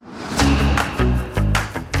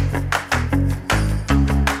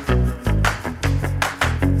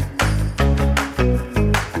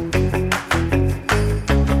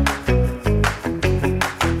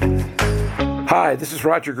Hi, this is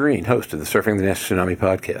Roger Green, host of the Surfing the Next Tsunami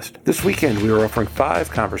podcast. This weekend, we are offering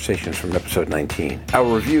 5 conversations from episode 19.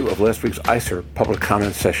 Our review of last week's ICER public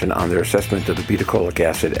comment session on their assessment of the beta-cholic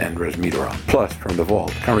acid and resmetirom. Plus, from the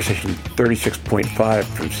vault, conversation 36.5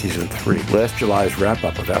 from season 3. Last July's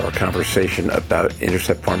wrap-up of our conversation about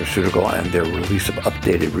Intercept Pharmaceutical and their release of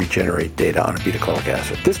updated Regenerate data on beta-cholic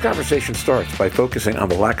acid. This conversation starts by focusing on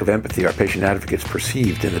the lack of empathy our patient advocates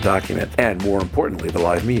perceived in the document, and more importantly, the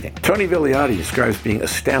live meeting. Tony Vigliotti describes being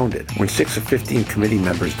astounded when 6 of 15 committee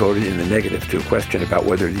members voted in the negative to a question about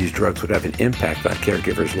whether these drugs would have an impact on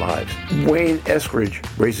caregivers' lives. Wayne Eskridge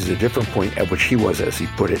raises a different point at which he was, as he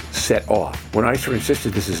put it, set off, when ICER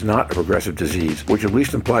insisted this is not a progressive disease, which at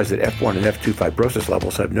least implies that F1 and F2 fibrosis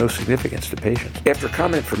levels have no significance to patients. After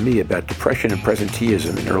comment from me about depression and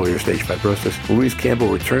presenteeism in earlier stage fibrosis, Louise Campbell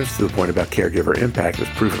returns to the point about caregiver impact as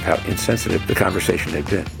proof of how insensitive the conversation had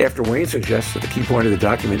been. After Wayne suggests that the key point of the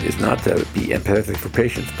document is not to be empathetic for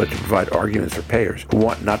patients, but to provide arguments for payers who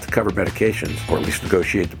want not to cover medications, or at least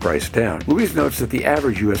negotiate the price down, Louise notes that the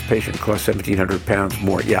average U.S. patient costs £1,700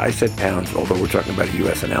 more, yeah, I said pounds, although we're talking about a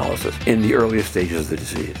U.S. analysis, in the earliest stages of the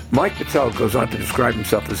disease. Mike Patel goes on to describe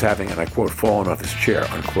himself as having, and I quote, fallen off his chair,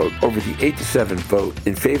 unquote, over the 8-7 vote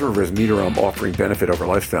in favor of resmetirom offering benefit over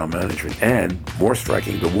lifestyle management, and, more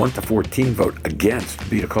striking, the 1-14 vote against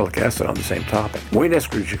beta-cholic acid on the same topic. Wayne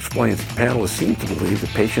Eskridge explains the panelists seem to believe that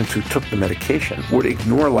patients who took the medication would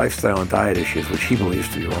ignore lifestyle and diet issues, which he believes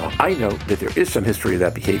to be wrong. I note that there is some history of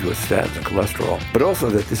that behavior with statins and cholesterol, but also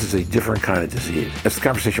that this is a different kind of disease. As the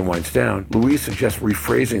conversation winds down, Louise suggests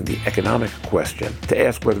rephrasing the economic question to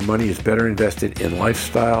ask whether money is better invested in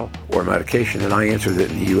lifestyle or medication, and I answer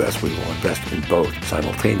that in the U.S. we will invest in both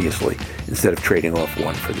simultaneously instead of trading off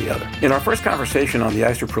one for the other. In our first conversation on the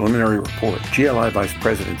ICER preliminary report, GLI Vice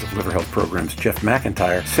President of Liver Health Programs Jeff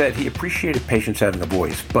McIntyre said he appreciated patients having a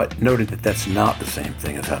voice, but noted that that's not the same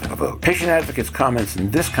thing as having a vote. Patient advocates' comments in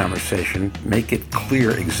this conversation make it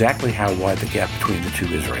clear exactly how wide the gap between the two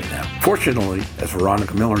is right now. Fortunately, as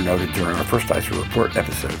Veronica Miller noted during our first ICER report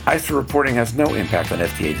episode, ICER reporting has no impact on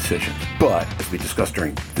FDA decisions, but, as we discussed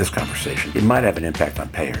during this conversation, it might have an impact on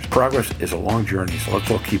payers. Progress is a long journey, so let's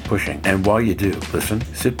all keep pushing. And while you do, listen,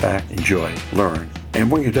 sit back, enjoy, learn, and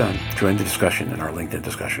when you're done, join the discussion in our LinkedIn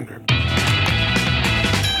discussion group.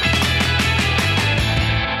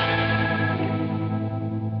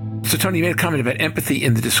 So, Tony, you made a comment about empathy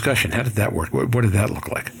in the discussion. How did that work? What did that look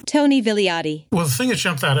like? Tony Vigliotti. Well, the thing that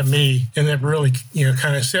jumped out at me and that really,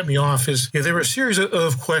 kind of set me off is there were a series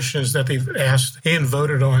of questions that they've asked and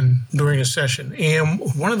voted on during a session. And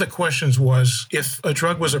one of the questions was, if a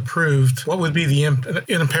drug was approved, what would be the, and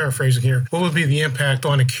I'm paraphrasing here, what would be the impact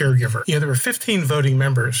on a caregiver? There were 15 voting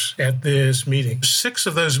members at this meeting. 6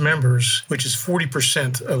 of those members, which is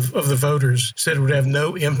 40% of the voters, said it would have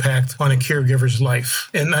no impact on a caregiver's life.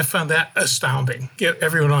 And I found that astounding.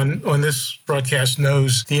 Everyone on this broadcast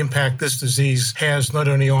knows the impact this disease has not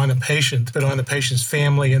only on a patient, but on the patient's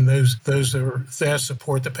family and those that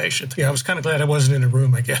support the patient. I was kind of glad I wasn't in the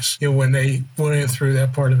room, I guess, when they went through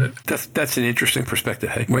that part of it. That's an interesting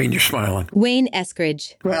perspective. Hey, Wayne, you're smiling. Wayne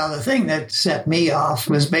Eskridge. Well, the thing that set me off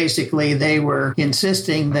was basically they were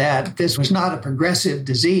insisting that this was not a progressive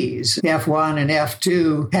disease. F1 and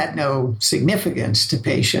F2 had no significance to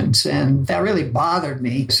patients, and that really bothered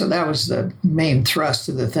me. So that was the main thrust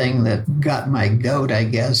of the thing that got my goat, I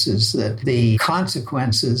guess, is that the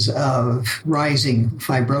consequences of rising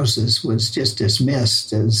fibrosis was just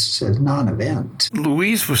dismissed as a non-event.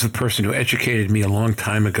 Louise was the person who educated me a long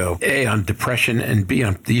time ago, A, on depression, and B,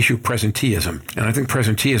 on the issue of presenteeism. And I think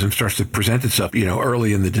presenteeism starts to present itself,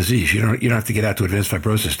 early in the disease. You don't have to get out to advanced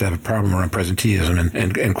fibrosis to have a problem around presenteeism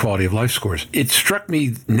and quality of life scores. It struck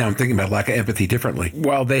me, now I'm thinking about lack of empathy differently.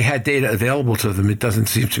 While they had data available to them, it doesn't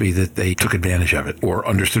seem to me that they took advantage of it or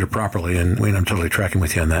understood it properly. And Wayne, I'm totally tracking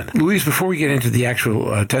with you on that. Louise, before we get into the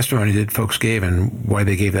actual testimony that folks gave and why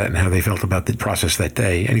they gave that and how they felt about the process that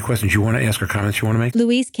day, any questions you want to ask or comments you want to make?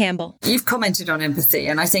 Louise Campbell. You've commented on empathy,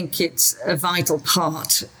 and I think it's a vital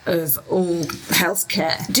part of all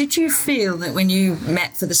healthcare. Did you feel that when you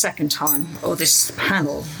met for the second time, or this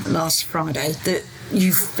panel last Friday, that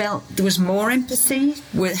you felt there was more empathy?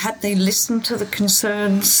 Had they listened to the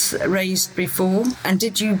concerns raised before? And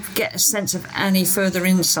did you get a sense of any further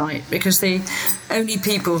insight? Because the only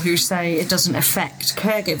people who say it doesn't affect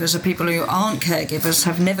caregivers are people who aren't caregivers,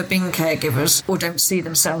 have never been caregivers, or don't see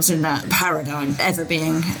themselves in that paradigm ever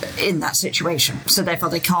being in that situation. So therefore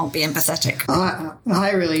they can't be empathetic.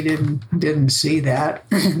 I really didn't see that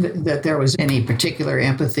there was any particular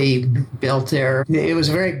empathy built there. It was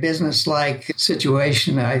a very businesslike situation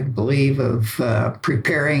situation, I believe, of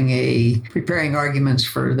preparing arguments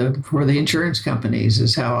for the insurance companies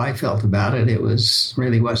is how I felt about it. It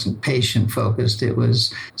wasn't patient focused. It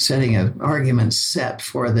was setting an argument set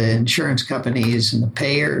for the insurance companies and the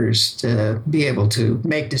payers to be able to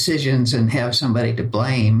make decisions and have somebody to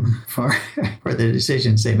blame for the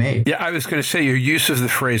decisions they made. Yeah, I was going to say your use of the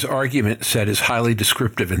phrase argument set is highly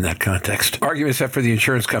descriptive in that context. Argument set for the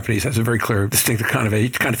insurance companies has a very clear, distinctive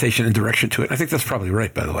connotation and direction to it. I think that's probably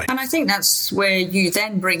right, by the way. And I think that's where you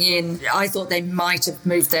then bring in, I thought they might have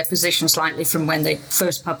moved their position slightly from when they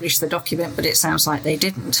first published the document, but it sounds like they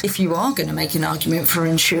didn't. If you are going to make an argument for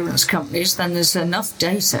insurance companies, then there's enough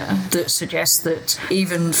data that suggests that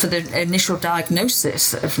even for the initial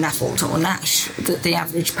diagnosis of NAFLD or NASH, that the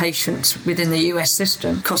average patient within the US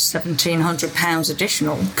system costs £1,700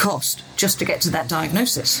 additional cost just to get to that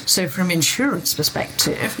diagnosis. So from insurance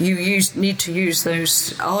perspective, you need to use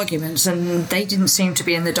those arguments, and they didn't seem to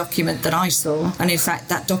be in the document that I saw. And in fact,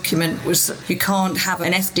 that document was, you can't have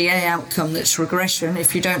an FDA outcome that's regression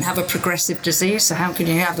if you don't have a progressive disease. So how can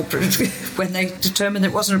you have when they determined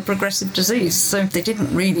it wasn't a progressive disease? So they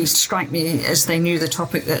didn't really strike me as they knew the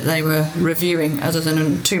topic that they were reviewing, other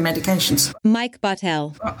than 2 medications. Mike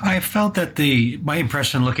Bottell. I felt that my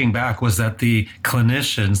impression looking back was that the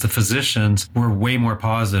clinicians, the physicians, were way more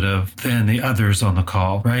positive than the others on the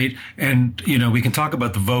call, right? And, we can talk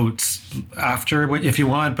about the votes after if you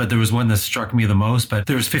want, but there was one that struck me the most. But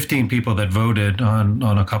there was 15 people that voted on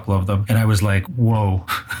a couple of them. And I was like, whoa,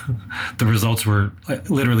 the results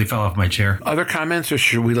literally fell off my chair. Other comments, or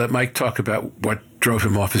should we let Mike talk about what drove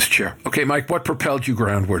him off his chair? Okay, Mike, what propelled you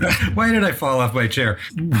groundward? Why did I fall off my chair?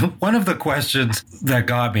 One of the questions that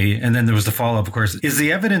got me, and then there was the follow-up, of course, is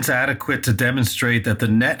the evidence adequate to demonstrate that the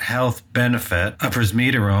net health benefit of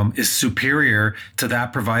resmetirom is superior to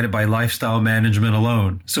that provided by lifestyle management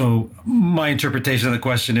alone? So my interpretation of the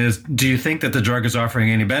question is, do you think that the drug is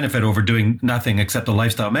offering any benefit over doing nothing except the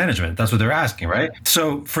lifestyle management? That's what they're asking, right?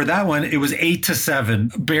 So for that one, it was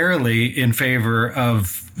 8-7, barely in favor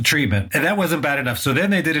of treatment. And that wasn't bad enough. So then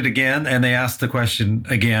they did it again, and they asked the question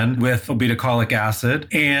again with obeticholic acid,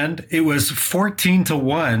 and it was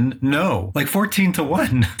 14-1 no. Like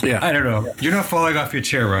 14-1. Yeah. I don't know. You're not falling off your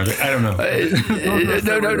chair, Roger. I don't know.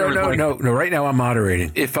 No. Right now I'm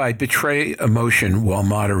moderating. If I betray emotion while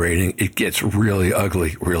moderating, it gets really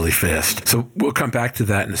ugly really fast. So we'll come back to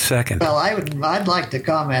that in a second. Well, I'd like to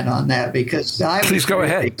comment on that because Please go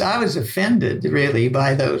ahead. I was offended really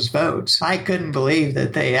by those votes. I couldn't believe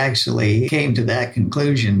that they actually came to that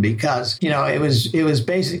conclusion because, it was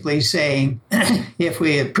basically saying if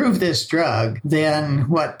we approve this drug, then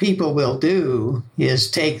what people will do is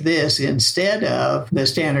take this instead of the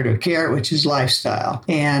standard of care, which is lifestyle.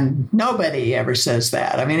 And nobody ever says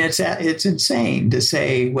that. I mean, it's insane to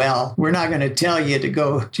say, well, we're not going to tell you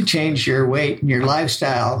to change your weight and your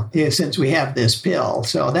lifestyle since we have this pill.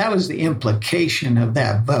 So that was the implication of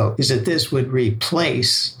that vote, is that this would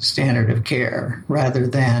replace standard of care rather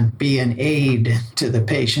than be an aid to the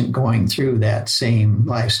patient going through that same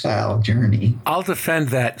lifestyle journey. I'll defend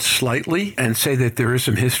that slightly and say that there is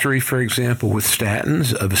some history, for example, with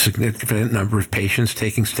statins, of a significant number of patients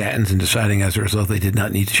taking statins and deciding as a result they did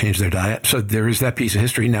not need to change their diet. So there is that piece of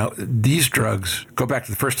history. Now, these drugs, go back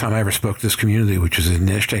to the first time I ever spoke to this community, which was in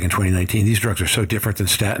NASH-TAG in 2019. These drugs are so different than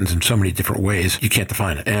statins in so many different ways, you can't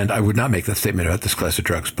define it. And I would not make that statement about this class of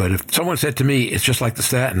drugs. But if someone said to me, it's just like the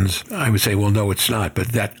statins, I would say, well, no, it's not. But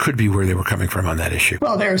that could be where they were coming from on that issue.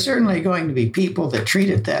 Well, there are certainly going to be people that treat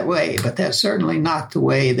it that way, but that's certainly not the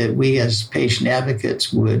way that we as patient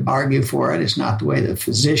advocates would argue for it. It's not the way that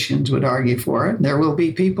physicians would argue for it. There will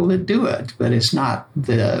be people that do it, but it's not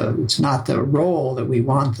the role that we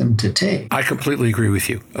want them to take. I completely agree with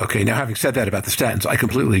you. Okay, now having said that about the statins, I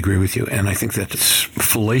completely agree with you, and I think that it's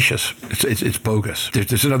fallacious. It's bogus.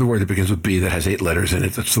 There's another word that begins with B that has 8 letters in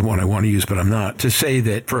it. That's the one I want to use, but I'm not. To say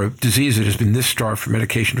that for a disease that has been this starved for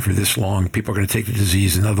medication for this long, people are going to take the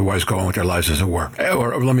disease and otherwise go on with their lives as it were.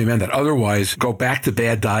 Or let me amend that. Otherwise, go back to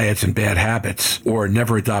bad diets and bad habits, or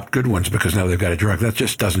never adopt good ones because now they've got a drug. That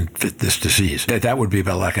just doesn't fit this disease. That would be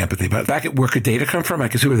about lack of empathy. But back at where could data come from? I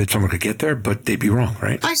can see where someone could get there, but they'd be wrong,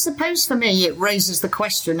 right? I suppose for me, it raises the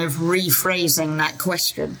question of rephrasing that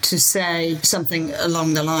question to say something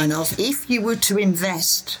along the line of, if you were to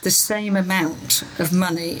invest the same amount of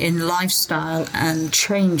money in lifestyle and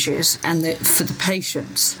changes and for the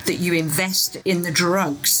patients that you invest invest in the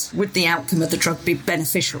drugs? Would the outcome of the drug be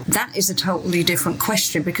beneficial? That is a totally different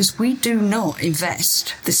question, because we do not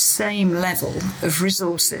invest the same level of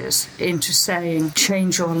resources into saying,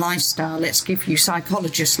 change your lifestyle, let's give you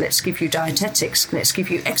psychologists, let's give you dietetics, let's give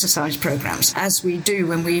you exercise programs, as we do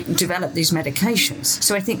when we develop these medications.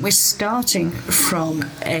 So I think we're starting from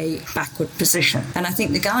a backward position. And I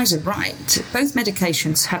think the guys are right. Both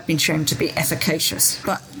medications have been shown to be efficacious,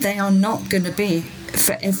 but they are not going to be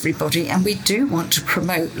for everybody, and we do want to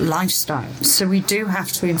promote lifestyle. So we do have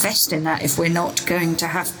to invest in that if we're not going to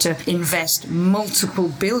have to invest multiple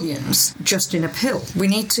billions just in a pill. We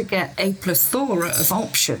need to get a plethora of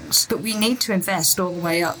options, but we need to invest all the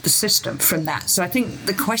way up the system from that. So I think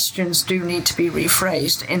the questions do need to be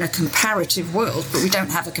rephrased in a comparative world, but we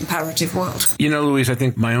don't have a comparative world. You know, Louise, I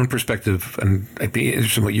think my own perspective, and I'd be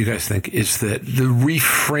interested in what you guys think, is that the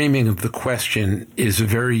reframing of the question is a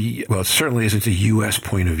very, well, it certainly isn't a U.S.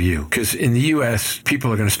 point of view. Because in the U.S.,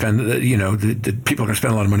 people are going to spend, people are going to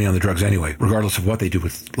spend a lot of money on the drugs anyway, regardless of what they do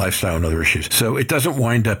with lifestyle and other issues. So it doesn't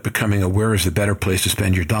wind up becoming a where is the better place to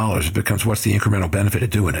spend your dollars. It becomes what's the incremental benefit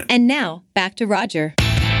of doing it. And now, back to Roger.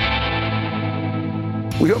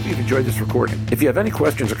 We hope you've enjoyed this recording. If you have any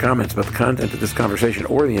questions or comments about the content of this conversation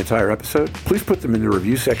or the entire episode, please put them in the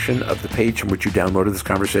review section of the page from which you downloaded this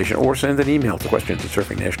conversation, or send an email to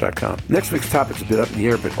questions@surfingnash.com. Next week's topic's a bit up in the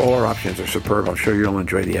air, but all our options are superb. I'm sure you'll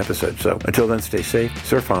enjoy the episode. So until then, stay safe,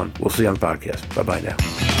 surf on. We'll see you on the podcast. Bye-bye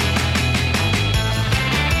now.